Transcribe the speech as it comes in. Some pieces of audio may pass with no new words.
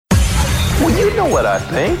Well, you know what I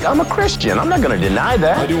think. I'm a Christian. I'm not going to deny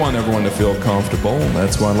that. I do want everyone to feel comfortable, and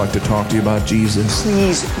that's why I'd like to talk to you about Jesus.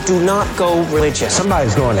 Please do not go religious.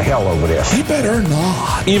 Somebody's going to hell over this. He better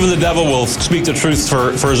not. Even the devil will speak the truth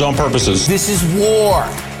for his own purposes. This is war.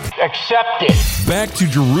 Accept it. Back to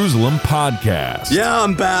Jerusalem podcast. Yeah,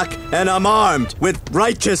 I'm back, and I'm armed with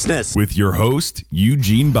righteousness. With your host,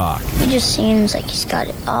 Eugene Bach. He just seems like he's got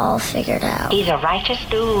it all figured out. He's a righteous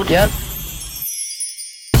dude. Yep.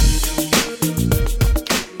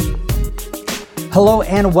 Hello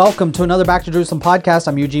and welcome to another Back to Jerusalem podcast.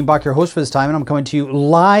 I'm Eugene Bach, your host for this time, and I'm coming to you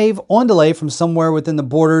live on delay from somewhere within the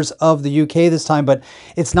borders of the UK this time, but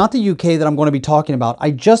it's not the UK that I'm going to be talking about.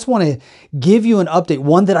 I just want to give you an update,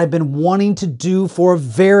 one that I've been wanting to do for a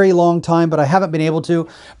very long time, but I haven't been able to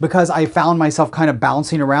because I found myself kind of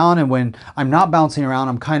bouncing around, and when I'm not bouncing around,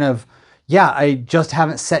 I'm kind of, I just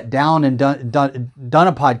haven't sat down and done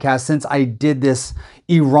a podcast since I did this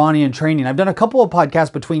Iranian training. I've done a couple of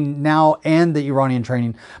podcasts between now and the Iranian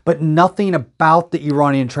training, but nothing about the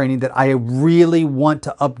Iranian training that I really want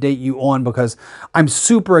to update you on because I'm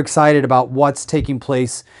super excited about what's taking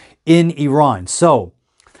place in Iran. So,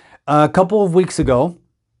 a couple of weeks ago,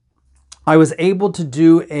 I was able to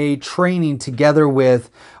do a training together with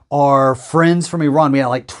our friends from Iran. We had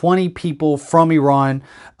like 20 people from Iran,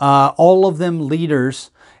 all of them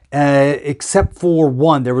leaders, except for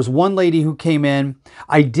one. There was one lady who came in.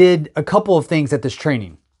 I did a couple of things at this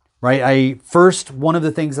training, right? One of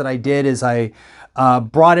the things that I did is I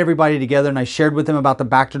brought everybody together and I shared with them about the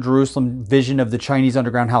Back to Jerusalem vision of the Chinese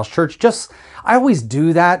Underground House Church. I always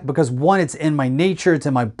do that because one, it's in my nature, it's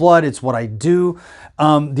in my blood, it's what I do.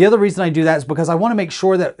 The other reason I do that is because I want to make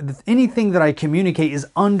sure that anything that I communicate is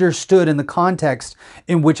understood in the context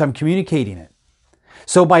in which I'm communicating it.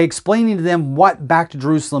 So by explaining to them what Back to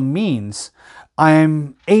Jerusalem means,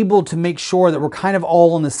 I'm able to make sure that we're kind of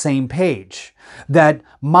all on the same page. That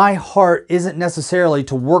my heart isn't necessarily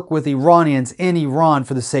to work with Iranians in Iran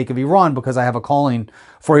for the sake of Iran because I have a calling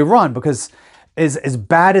for Iran. Because as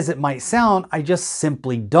bad as it might sound, I just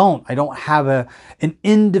simply don't. I don't have an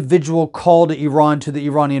individual call to Iran, to the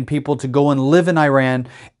Iranian people to go and live in Iran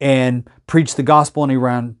and preach the gospel in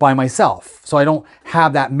Iran by myself. So I don't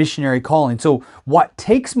have that missionary calling. So what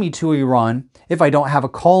takes me to Iran if I don't have a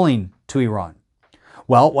calling to Iran?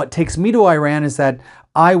 Well, what takes me to Iran is that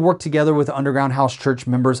I work together with Underground House Church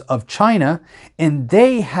members of China, and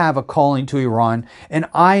they have a calling to Iran, and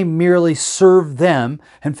I merely serve them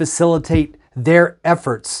and facilitate their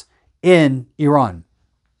efforts in Iran.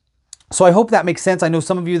 So I hope that makes sense. I know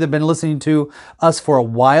some of you that have been listening to us for a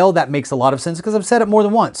while, that makes a lot of sense because I've said it more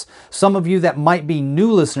than once. Some of you that might be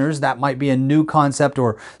new listeners, that might be a new concept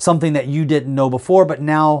or something that you didn't know before, but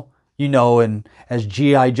now you know, and as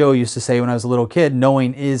G.I. Joe used to say when I was a little kid,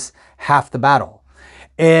 knowing is half the battle.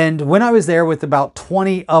 And when I was there with about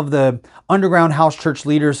 20 of the Underground House Church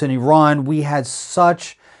leaders in Iran, we had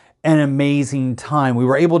such an amazing time. We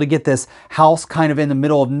were able to get this house kind of in the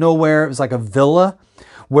middle of nowhere. It was like a villa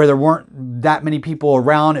where there weren't that many people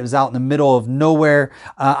around. It was out in the middle of nowhere.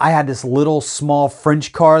 I had this little small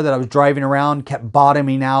French car that I was driving around, kept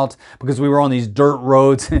bottoming out because we were on these dirt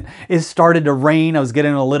roads. It started to rain. I was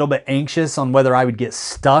getting a little bit anxious on whether I would get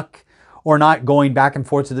stuck or not, going back and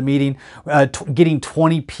forth to the meeting, getting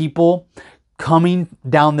 20 people coming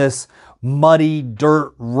down this muddy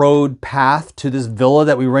dirt road path to this villa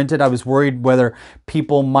that we rented. I was worried whether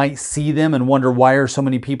people might see them and wonder why are so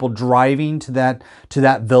many people driving to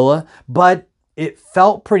that villa, but it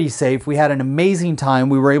felt pretty safe. We had an amazing time.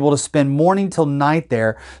 We were able to spend morning till night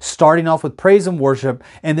there, starting off with praise and worship,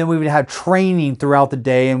 and then we would have training throughout the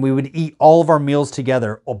day, and we would eat all of our meals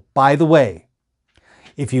together. Oh, by the way,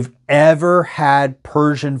 if you've ever had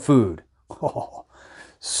Persian food,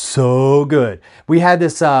 so good. We had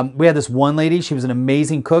this one lady. She was an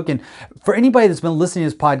amazing cook. And for anybody that's been listening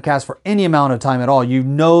to this podcast for any amount of time at all, you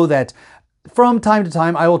know that from time to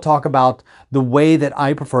time, I will talk about the way that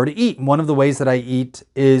I prefer to eat. And one of the ways that I eat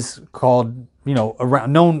is called,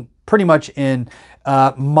 known pretty much in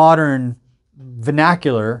modern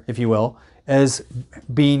vernacular, if you will, as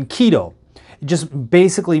being keto. It just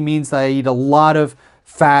basically means that I eat a lot of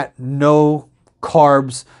fat, no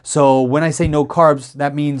carbs. So when I say no carbs,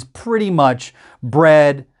 that means pretty much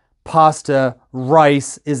bread, pasta,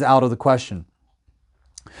 rice is out of the question.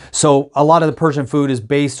 So a lot of the Persian food is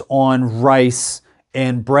based on rice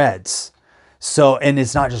and breads. So, and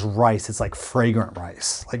it's not just rice, it's like fragrant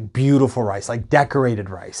rice, like beautiful rice, like decorated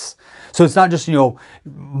rice. So it's not just,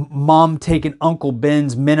 mom taking Uncle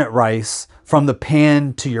Ben's minute rice from the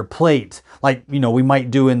pan to your plate, like, we might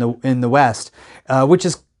do in the West, which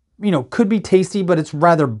is, could be tasty, but it's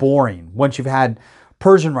rather boring once you've had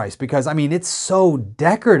Persian rice because, I mean, it's so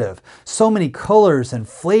decorative. So many colors and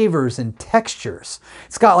flavors and textures.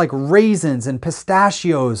 It's got like raisins and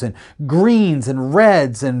pistachios and greens and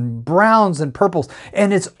reds and browns and purples.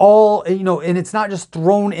 And it's all, and it's not just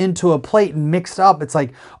thrown into a plate and mixed up. It's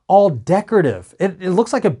like all decorative. It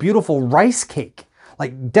looks like a beautiful rice cake,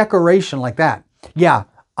 like decoration like that. Yeah,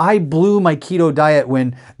 I blew my keto diet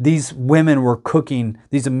when these women were cooking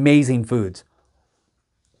these amazing foods.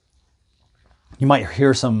 You might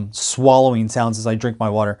hear some swallowing sounds as I drink my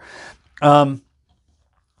water. The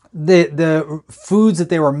foods that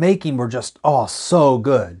they were making were just, so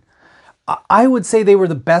good. I would say they were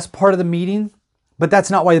the best part of the meeting, but that's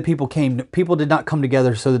not why the people came. People did not come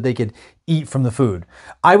together so that they could eat from the food.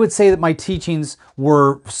 I would say that my teachings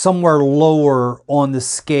were somewhere lower on the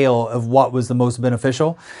scale of what was the most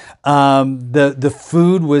beneficial. The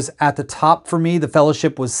food was at the top for me. The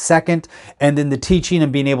fellowship was second. And then the teaching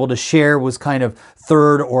and being able to share was kind of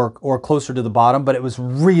third or closer to the bottom. But it was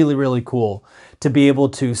really, really cool to be able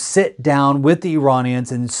to sit down with the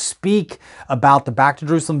Iranians and speak about the Back to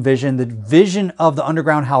Jerusalem vision, the vision of the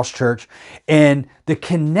underground house church, and the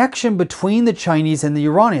connection between the Chinese and the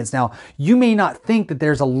Iranians. Now, you may not think that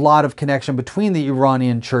there's a lot of connection between the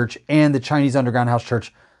Iranian church and the Chinese underground house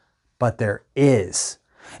church, but there is.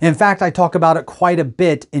 In fact, I talk about it quite a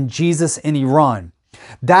bit in Jesus in Iran.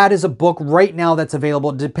 That is a book right now that's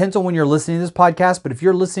available. It depends on when you're listening to this podcast, but if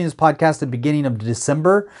you're listening to this podcast at the beginning of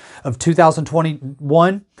December of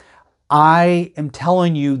 2021, I am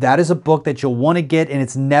telling you that is a book that you'll want to get, and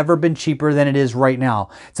it's never been cheaper than it is right now.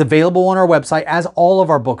 It's available on our website, as all of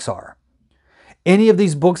our books are. Any of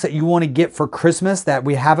these books that you want to get for Christmas that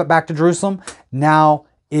we have at Back to Jerusalem, now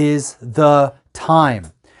is the time.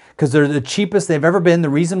 Because they're the cheapest they've ever been. The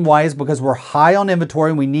reason why is because we're high on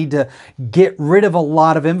inventory and we need to get rid of a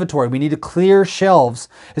lot of inventory. We need to clear shelves,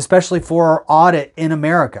 especially for our audit in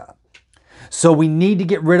America. So we need to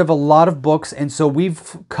get rid of a lot of books, and so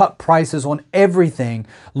we've cut prices on everything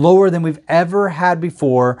lower than we've ever had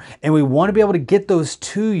before, and we want to be able to get those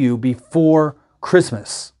to you before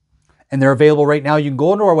Christmas. And they're available right now. You can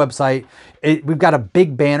go onto our website. We've got a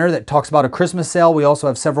big banner that talks about a Christmas sale. We also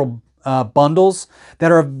have several bundles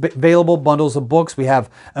that are available, bundles of books. We have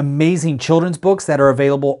amazing children's books that are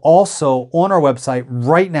available also on our website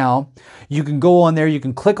right now. You can go on there, you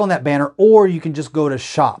can click on that banner, or you can just go to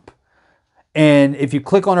shop. And if you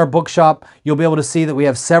click on our bookshop, you'll be able to see that we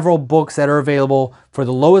have several books that are available for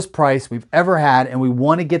the lowest price we've ever had, and we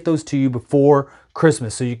want to get those to you before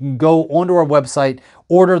Christmas. So you can go onto our website,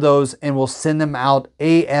 order those, and we'll send them out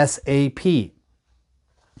ASAP.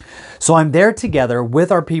 So I'm there together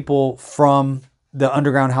with our people from the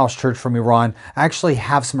Underground House Church from Iran. I actually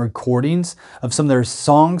have some recordings of some of their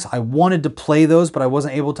songs. I wanted to play those, but I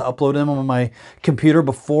wasn't able to upload them on my computer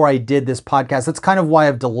before I did this podcast. That's kind of why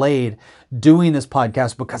I've delayed doing this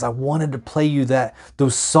podcast, because I wanted to play you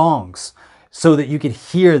those songs so that you could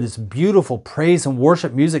hear this beautiful praise and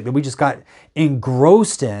worship music that we just got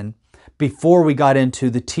engrossed in before we got into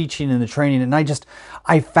the teaching and the training. And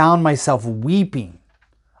I found myself weeping.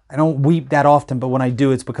 I don't weep that often, but when I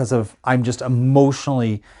do, it's because I'm just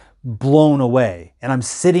emotionally blown away. And I'm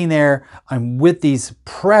sitting there, I'm with these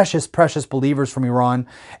precious, precious believers from Iran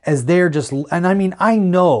as they're just, and I mean, I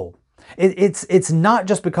know it's not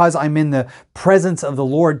just because I'm in the presence of the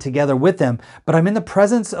Lord together with them, but I'm in the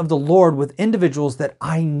presence of the Lord with individuals that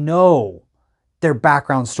I know their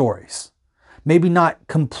background stories. Maybe not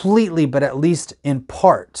completely, but at least in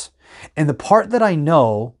part. And the part that I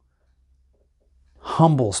know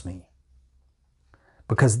humbles me,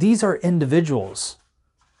 because these are individuals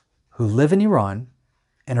who live in Iran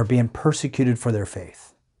and are being persecuted for their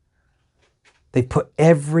faith. They put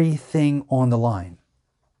everything on the line.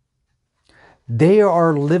 They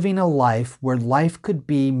are living a life where life could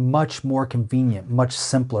be much more convenient, much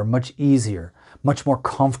simpler, much easier, much more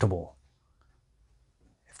comfortable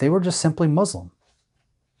if they were just simply Muslim,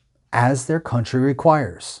 as their country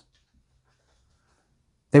requires.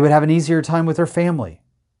 They would have an easier time with their family.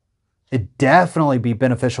 It'd definitely be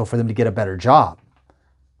beneficial for them to get a better job.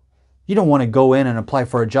 You don't want to go in and apply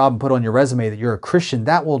for a job and put on your resume that you're a Christian.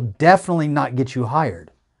 That will definitely not get you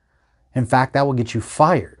hired. In fact, that will get you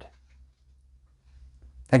fired.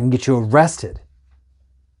 That can get you arrested.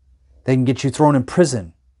 That can get you thrown in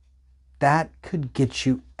prison. That could get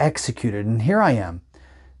you executed. And here I am,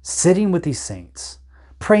 sitting with these saints,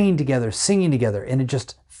 praying together, singing together, and it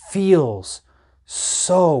just feels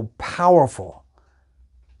so powerful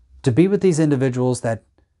to be with these individuals that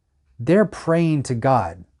they're praying to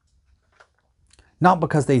God, not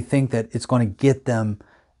because they think that it's going to get them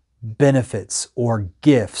benefits or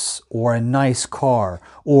gifts or a nice car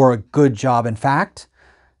or a good job. In fact,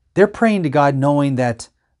 They're praying to God knowing that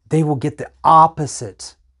they will get the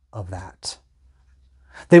opposite of that.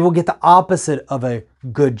 They will get the opposite of a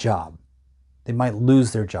good job. They might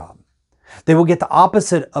lose their job. They will get the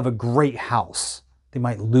opposite of a great house. They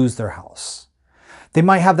might lose their house. They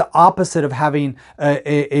might have the opposite of having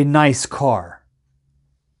a nice car.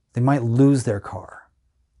 They might lose their car.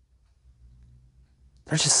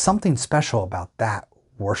 There's just something special about that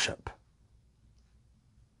worship.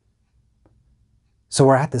 So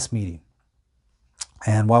we're at this meeting.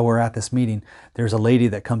 And while we're at this meeting, there's a lady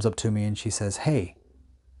that comes up to me and she says, "Hey,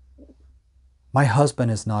 my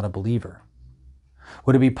husband is not a believer.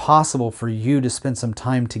 Would it be possible for you to spend some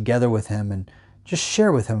time together with him and just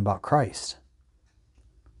share with him about Christ?"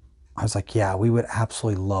 I was like, "Yeah, we would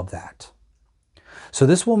absolutely love that." So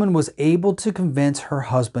this woman was able to convince her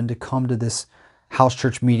husband to come to this house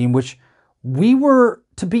church meeting, which we were,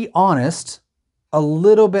 to be honest, a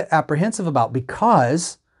little bit apprehensive about,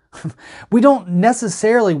 because we don't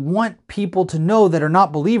necessarily want people to know that are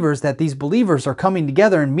not believers that these believers are coming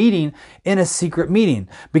together and meeting in a secret meeting,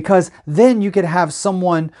 because then you could have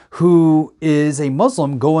someone who is a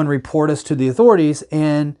Muslim go and report us to the authorities,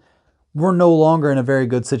 and we're no longer in a very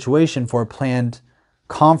good situation for a planned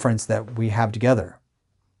conference that we have together.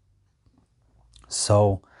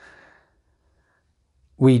 So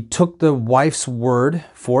we took the wife's word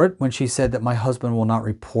for it when she said that my husband will not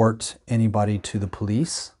report anybody to the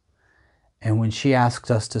police. And when she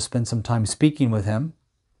asked us to spend some time speaking with him,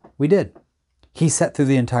 we did. He sat through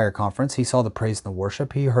the entire conference. He saw the praise and the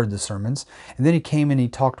worship. He heard the sermons. And then he came and he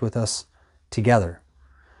talked with us together.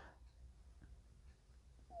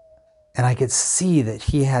 And I could see that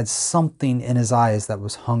he had something in his eyes that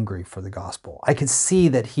was hungry for the gospel. I could see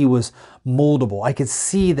that he was moldable. I could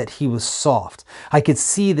see that he was soft. I could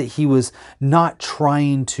see that he was not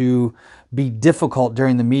trying to be difficult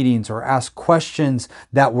during the meetings or ask questions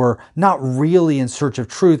that were not really in search of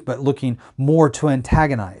truth, but looking more to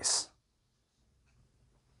antagonize.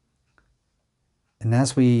 And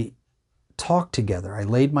as we talked together, I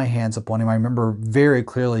laid my hands upon him. I remember very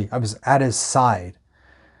clearly, I was at his side.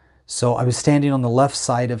 So I was standing on the left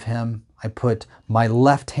side of him. I put my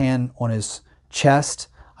left hand on his chest.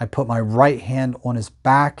 I put my right hand on his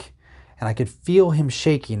back, and I could feel him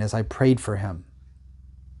shaking as I prayed for him.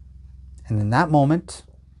 And in that moment,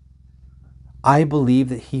 I believe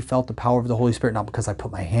that he felt the power of the Holy Spirit, not because I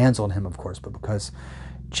put my hands on him, of course, but because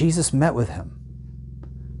Jesus met with him.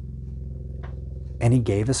 And he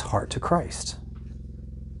gave his heart to Christ.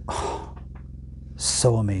 Oh,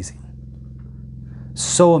 so amazing.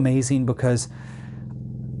 So amazing, because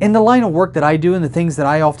in the line of work that I do and the things that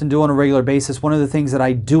I often do on a regular basis, one of the things that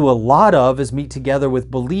I do a lot of is meet together with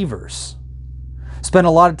believers. Spend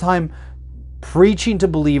a lot of time preaching to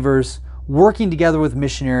believers, working together with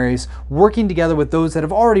missionaries, working together with those that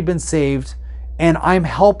have already been saved, and I'm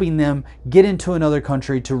helping them get into another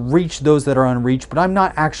country to reach those that are unreached, but I'm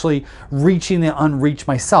not actually reaching the unreached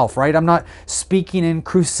myself, right? I'm not speaking in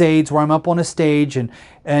crusades where I'm up on a stage and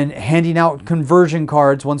handing out conversion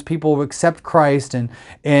cards once people accept Christ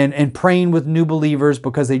and praying with new believers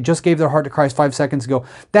because they just gave their heart to Christ 5 seconds ago.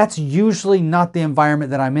 That's usually not the environment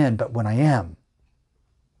that I'm in, but when I am,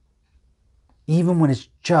 even when it's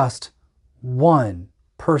just one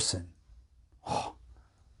person,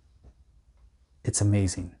 it's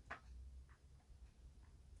amazing.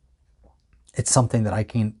 It's something that I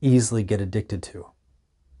can easily get addicted to.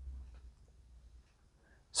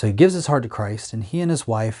 So he gives his heart to Christ, and he and his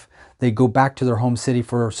wife, they go back to their home city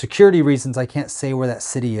for security reasons. I can't say where that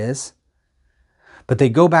city is, but they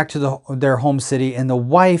go back to their home city, and the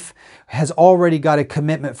wife has already got a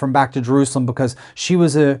commitment from back to Jerusalem because she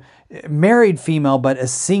was a married female, but a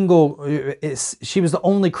single, she was the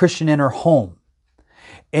only Christian in her home.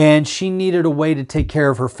 And she needed a way to take care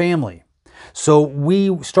of her family. So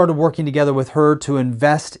we started working together with her to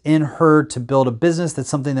invest in her to build a business. That's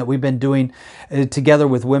something that we've been doing together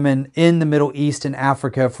with women in the Middle East and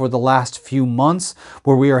Africa for the last few months,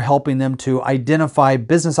 where we are helping them to identify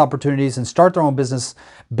business opportunities and start their own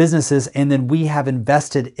businesses, and then we have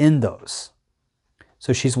invested in those.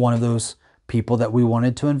 So she's one of those people that we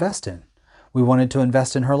wanted to invest in. We wanted to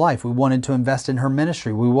invest in her life. We wanted to invest in her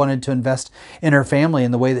ministry. We wanted to invest in her family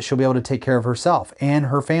in the way that she'll be able to take care of herself and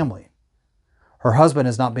her family. Her husband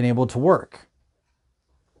has not been able to work.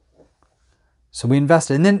 So we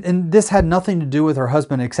invested. And this had nothing to do with her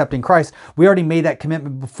husband accepting Christ. We already made that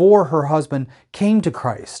commitment before her husband came to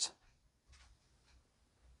Christ.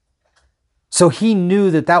 So he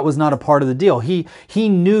knew that that was not a part of the deal. He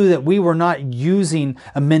knew that we were not using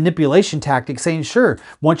a manipulation tactic saying, sure,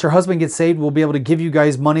 once your husband gets saved, we'll be able to give you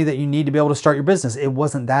guys money that you need to be able to start your business. It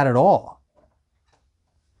wasn't that at all.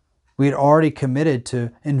 We had already committed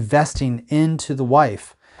to investing into the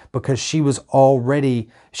wife because she's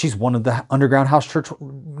one of the Underground House Church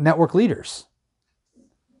Network leaders.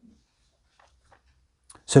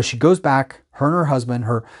 So she goes back, her and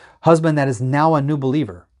her husband that is now a new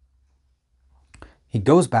believer. He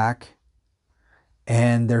goes back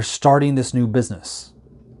and they're starting this new business.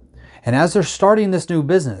 And as they're starting this new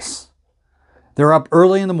business, they're up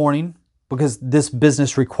early in the morning because this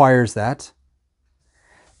business requires that.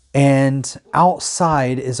 And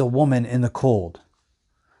outside is a woman in the cold.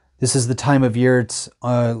 This is the time of year, it's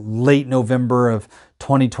late November of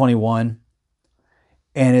 2021.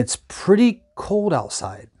 And it's pretty cold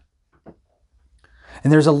outside.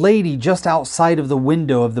 And there's a lady just outside of the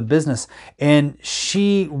window of the business, and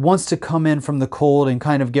she wants to come in from the cold and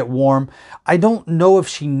kind of get warm. I don't know if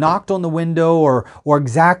she knocked on the window or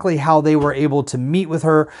exactly how they were able to meet with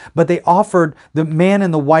her, but they offered, the man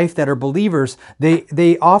and the wife that are believers,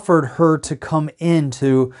 they offered her to come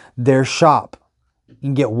into their shop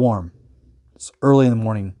and get warm. It's early in the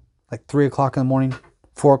morning, like 3 o'clock in the morning,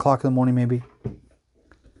 4 o'clock in the morning maybe.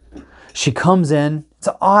 She comes in. It's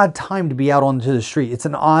an odd time to be out onto the street. It's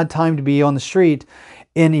an odd time to be on the street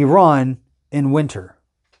in Iran in winter.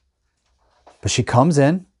 But she comes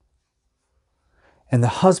in, and the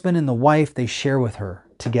husband and the wife, they share with her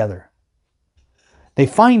together. They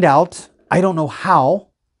find out, I don't know how,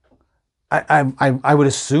 I would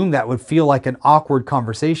assume that would feel like an awkward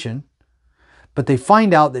conversation, but they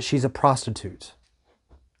find out that she's a prostitute.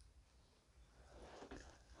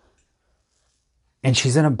 And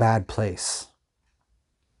she's in a bad place.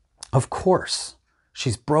 Of course,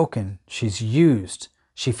 she's broken, she's used,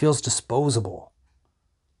 she feels disposable.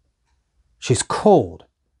 She's cold,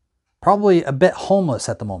 probably a bit homeless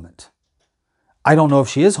at the moment. I don't know if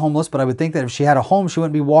she is homeless, but I would think that if she had a home, she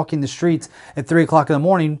wouldn't be walking the streets at 3 o'clock in the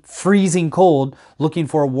morning, freezing cold, looking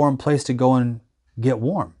for a warm place to go and get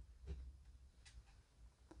warm.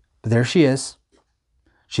 But there she is.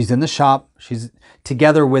 She's in the shop. She's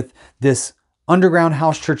together with this Underground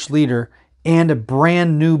House Church leader and a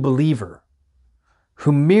brand new believer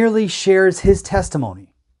who merely shares his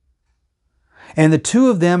testimony. And the two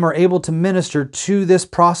of them are able to minister to this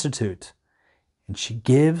prostitute. And she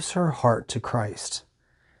gives her heart to Christ.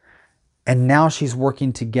 And now she's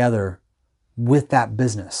working together with that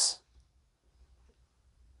business.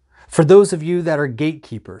 For those of you that are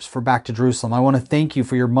gatekeepers for Back to Jerusalem, I want to thank you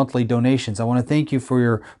for your monthly donations. I want to thank you for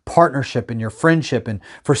your partnership and your friendship and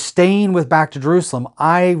for staying with Back to Jerusalem.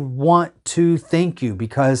 I want to thank you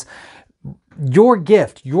because your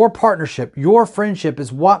gift, your partnership, your friendship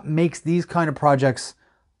is what makes these kind of projects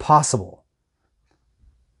possible.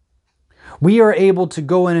 We are able to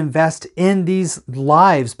go and invest in these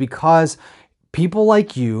lives because people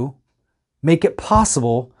like you make it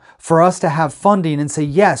possible for us to have funding and say,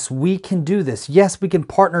 yes, we can do this. Yes, we can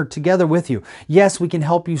partner together with you. Yes, we can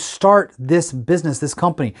help you start this business, this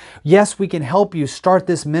company. Yes, we can help you start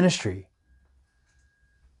this ministry.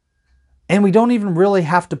 And we don't even really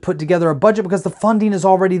have to put together a budget because the funding is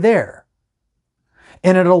already there.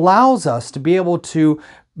 And it allows us to be able to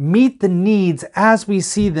meet the needs as we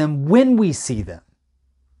see them, when we see them.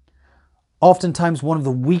 Oftentimes, one of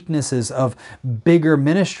the weaknesses of bigger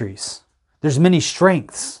ministries, there's many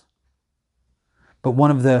strengths. But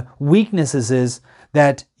one of the weaknesses is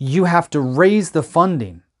that you have to raise the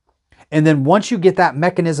funding. And then once you get that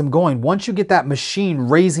mechanism going, once you get that machine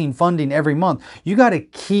raising funding every month, you got to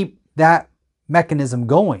keep that mechanism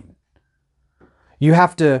going. You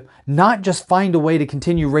have to not just find a way to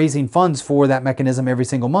continue raising funds for that mechanism every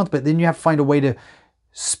single month, but then you have to find a way to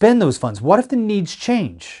spend those funds. What if the needs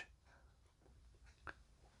change?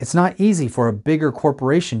 It's not easy for a bigger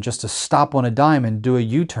corporation just to stop on a dime and do a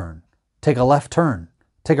U-turn. Take a left turn,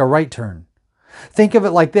 take a right turn. Think of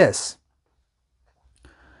it like this.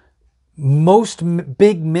 Most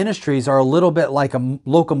big ministries are a little bit like a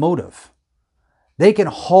locomotive. They can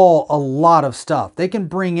haul a lot of stuff. They can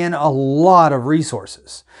bring in a lot of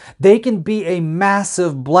resources. They can be a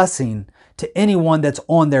massive blessing to anyone that's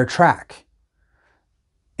on their track.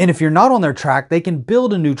 And if you're not on their track, they can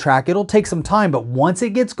build a new track. It'll take some time, but once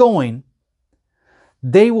it gets going,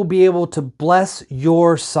 they will be able to bless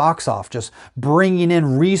your socks off, just bringing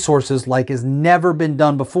in resources like has never been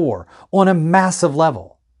done before on a massive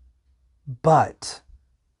level. But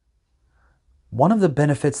one of the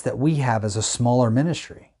benefits that we have as a smaller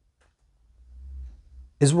ministry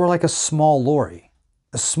is we're like a small lorry,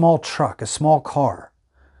 a small truck, a small car.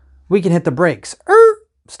 We can hit the brakes,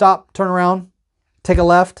 stop, turn around, take a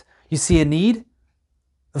left. You see a need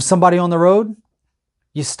of somebody on the road,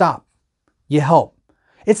 you stop, you help.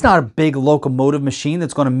 It's not a big locomotive machine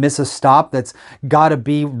that's going to miss a stop that's got to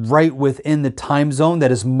be right within the time zone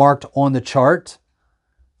that is marked on the chart.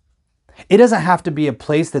 It doesn't have to be a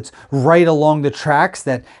place that's right along the tracks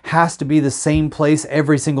that has to be the same place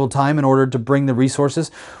every single time in order to bring the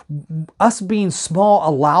resources. Us being small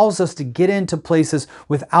allows us to get into places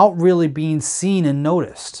without really being seen and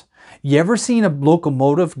noticed. You ever seen a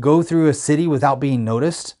locomotive go through a city without being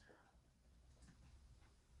noticed?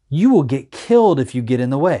 You will get killed if you get in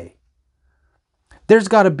the way. There's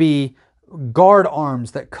got to be guard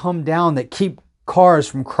arms that come down that keep cars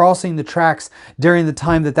from crossing the tracks during the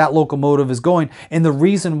time that that locomotive is going. And the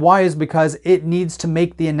reason why is because it needs to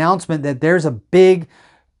make the announcement that there's a big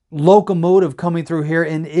locomotive coming through here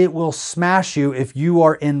and it will smash you if you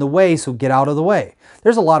are in the way, so get out of the way.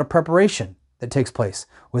 There's a lot of preparation that takes place.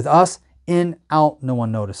 With us, in, out, no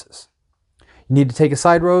one notices. You need to take a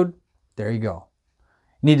side road, there you go.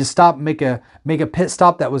 You need to stop, make a pit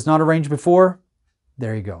stop that was not arranged before,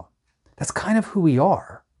 there you go. That's kind of who we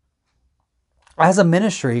are. As a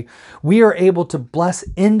ministry, we are able to bless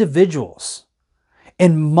individuals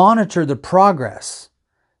and monitor the progress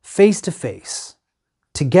face to face,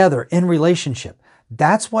 together in relationship.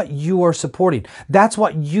 That's what you are supporting. That's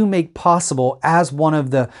what you make possible as one of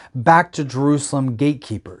the Back to Jerusalem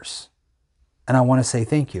gatekeepers. And I want to say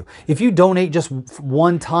thank you. If you donate just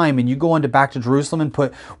one time and you go into Back to Jerusalem and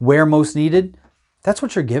put where most needed, that's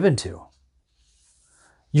what you're given to.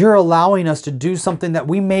 You're allowing us to do something that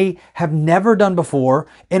we may have never done before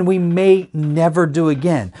and we may never do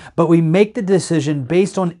again. But we make the decision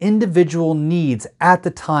based on individual needs at the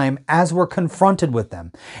time as we're confronted with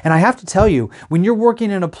them. And I have to tell you, when you're working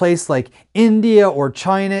in a place like India or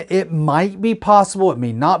China, it might be possible, it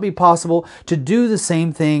may not be possible to do the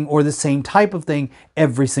same thing or the same type of thing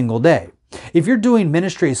every single day. If you're doing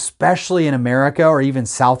ministry, especially in America or even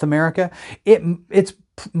South America, it's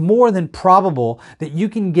more than probable that you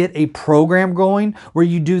can get a program going where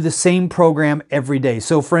you do the same program every day.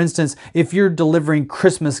 So for instance, if you're delivering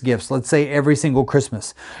Christmas gifts, let's say every single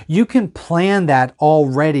Christmas, you can plan that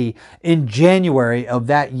already in January of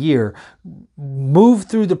that year. Move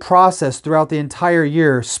through the process throughout the entire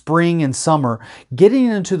year, spring and summer, getting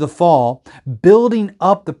into the fall, building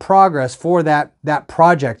up the progress for that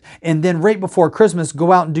project. And then right before Christmas,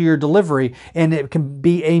 go out and do your delivery. And it can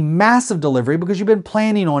be a massive delivery because you've been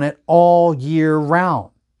planning on it all year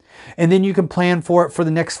round. And then you can plan for it for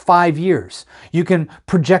the next 5 years. You can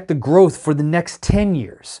project the growth for the next 10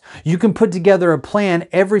 years. You can put together a plan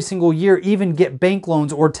every single year, even get bank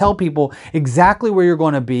loans or tell people exactly where you're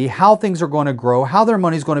going to be, how things are going to grow, how their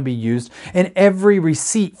money is going to be used, and every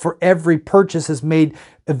receipt for every purchase is made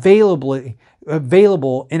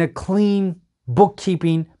available in a clean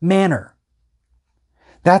bookkeeping manner.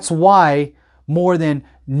 That's why more than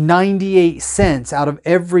 98 cents out of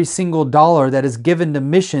every single dollar that is given to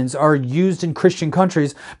missions are used in Christian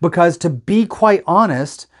countries, because to be quite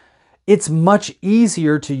honest, it's much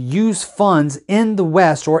easier to use funds in the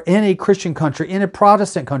West or in a Christian country, in a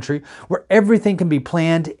Protestant country, where everything can be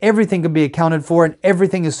planned, everything can be accounted for, and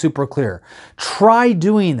everything is super clear. Try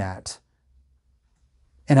doing that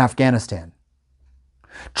in Afghanistan.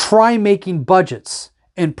 Try making budgets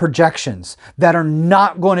and projections that are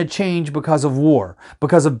not going to change because of war,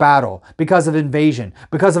 because of battle, because of invasion,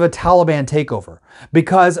 because of a Taliban takeover,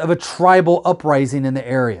 because of a tribal uprising in the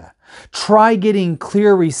area. Try getting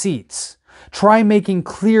clear receipts. Try making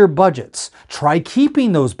clear budgets. Try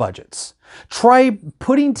keeping those budgets. Try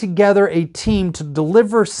putting together a team to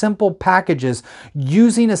deliver simple packages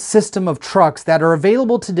using a system of trucks that are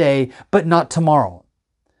available today but not tomorrow.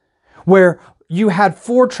 Where you had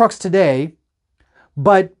 4 trucks today,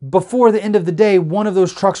 but before the end of the day, one of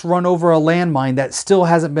those trucks run over a landmine that still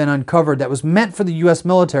hasn't been uncovered that was meant for the U.S.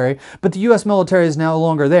 military, but the U.S. military is no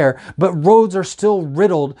longer there, but roads are still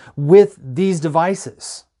riddled with these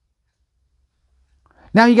devices.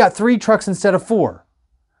 Now you got 3 trucks instead of 4,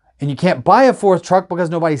 and you can't buy a 4th truck because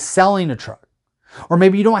nobody's selling a truck. Or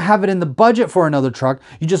maybe you don't have it in the budget for another truck.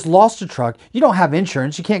 You just lost a truck. You don't have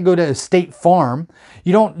insurance. You can't go to a State Farm.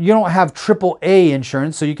 You don't have AAA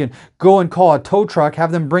insurance, so you can go and call a tow truck,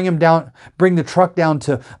 have them bring the truck down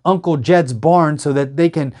to Uncle Jed's barn so that they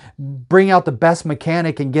can bring out the best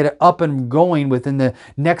mechanic and get it up and going within the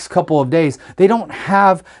next couple of days. They don't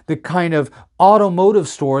have the kind of automotive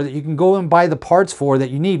store that you can go and buy the parts for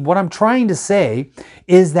that you need. What I'm trying to say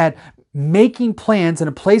is that making plans in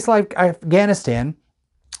a place like Afghanistan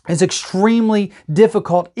is extremely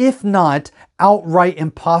difficult, if not outright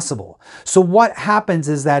impossible. So what happens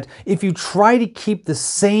is that if you try to keep the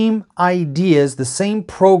same ideas, the same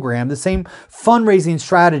program, the same fundraising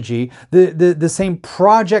strategy, the same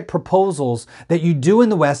project proposals that you do in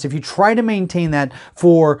the West, if you try to maintain that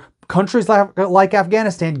for countries like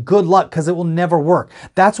Afghanistan, good luck, because it will never work.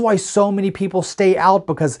 That's why so many people stay out,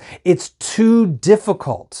 because it's too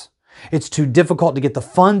difficult. It's too difficult to get the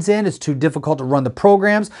funds in. It's too difficult to run the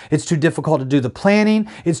programs. It's too difficult to do the planning.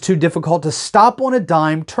 It's too difficult to stop on a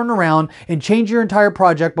dime, turn around, and change your entire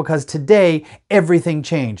project, because today everything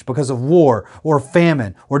changed because of war or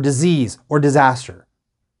famine or disease or disaster.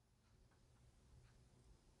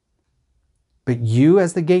 But you,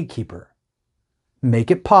 as the gatekeeper, make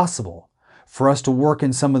it possible for us to work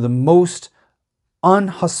in some of the most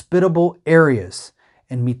unhospitable areas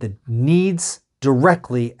and meet the needs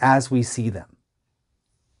directly as we see them.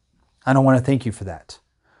 And I want to thank you for that.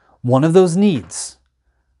 One of those needs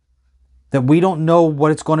that we don't know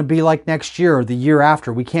what it's going to be like next year or the year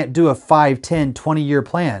after. We can't do a 5, 10, 20-year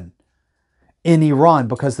plan in Iran,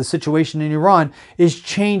 because the situation in Iran is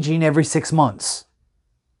changing every 6 months.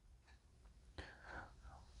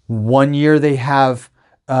 One year they have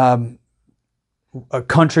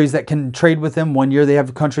countries that can trade with them. One year they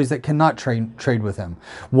have countries that cannot trade with them.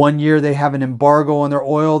 One year they have an embargo on their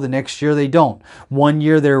oil. The next year they don't. One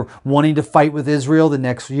year they're wanting to fight with Israel. The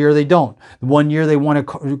next year they don't. One year they want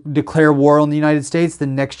to declare war on the United States. The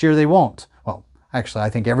next year they won't. Well, actually, I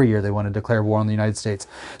think every year they want to declare war on the United States.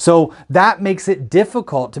 So that makes it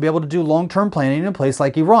difficult to be able to do long-term planning in a place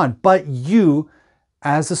like Iran. But you,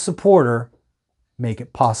 as a supporter, make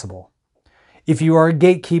it possible. If you are a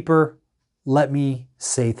gatekeeper, let me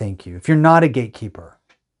say thank you. If you're not a gatekeeper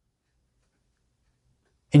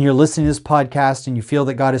and you're listening to this podcast and you feel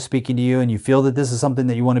that God is speaking to you and you feel that this is something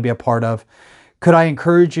that you want to be a part of, could I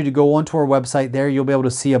encourage you to go onto our website? There you'll be able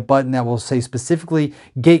to see a button that will say specifically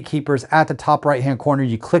gatekeepers at the top right-hand corner.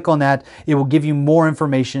 You click on that. It will give you more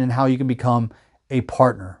information on how you can become a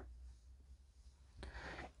partner.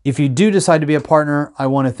 If you do decide to be a partner, I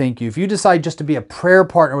want to thank you. If you decide just to be a prayer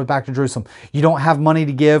partner with Back to Jerusalem, you don't have money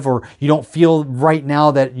to give, or you don't feel right now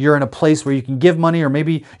that you're in a place where you can give money, or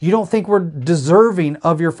maybe you don't think we're deserving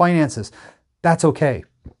of your finances, that's okay.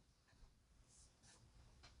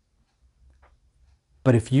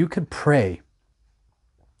 But if you could pray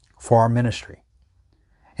for our ministry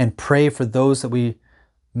and pray for those that we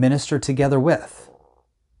minister together with,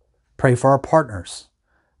 pray for our partners,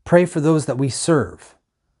 pray for those that we serve,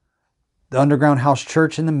 the Underground House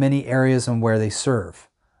Church in the many areas in where they serve: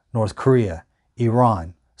 North Korea,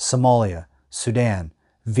 Iran, Somalia, Sudan,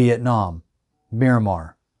 Vietnam,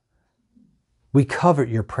 Myanmar. We covet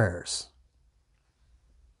your prayers.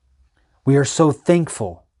 We are so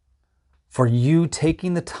thankful for you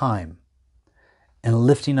taking the time and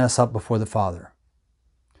lifting us up before the Father.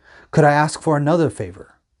 Could I ask for another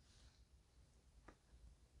favor?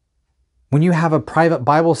 When you have a private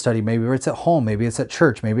Bible study, maybe it's at home, maybe it's at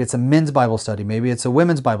church, maybe it's a men's Bible study, maybe it's a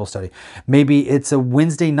women's Bible study, maybe it's a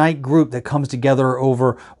Wednesday night group that comes together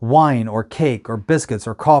over wine or cake or biscuits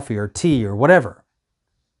or coffee or tea or whatever.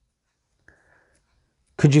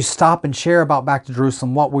 Could you stop and share about Back to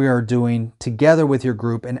Jerusalem, what we are doing together with your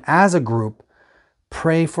group, and as a group,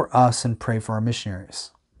 pray for us and pray for our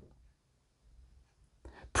missionaries.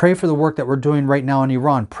 Pray for the work that we're doing right now in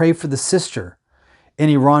Iran. Pray for the sister in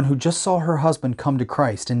Iran who just saw her husband come to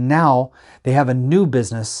Christ, and now they have a new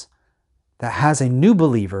business that has a new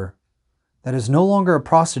believer that is no longer a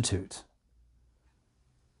prostitute,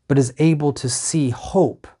 but is able to see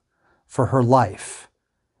hope for her life,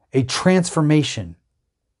 a transformation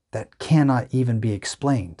that cannot even be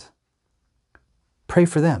explained. Pray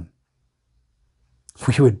for them.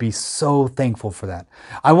 We would be so thankful for that.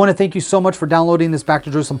 I want to thank you so much for downloading this Back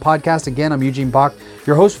to Jerusalem podcast. Again, I'm Eugene Bach,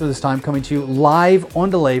 your host for this time, coming to you live on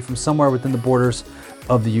delay from somewhere within the borders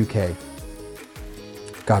of the UK.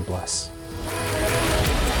 God bless.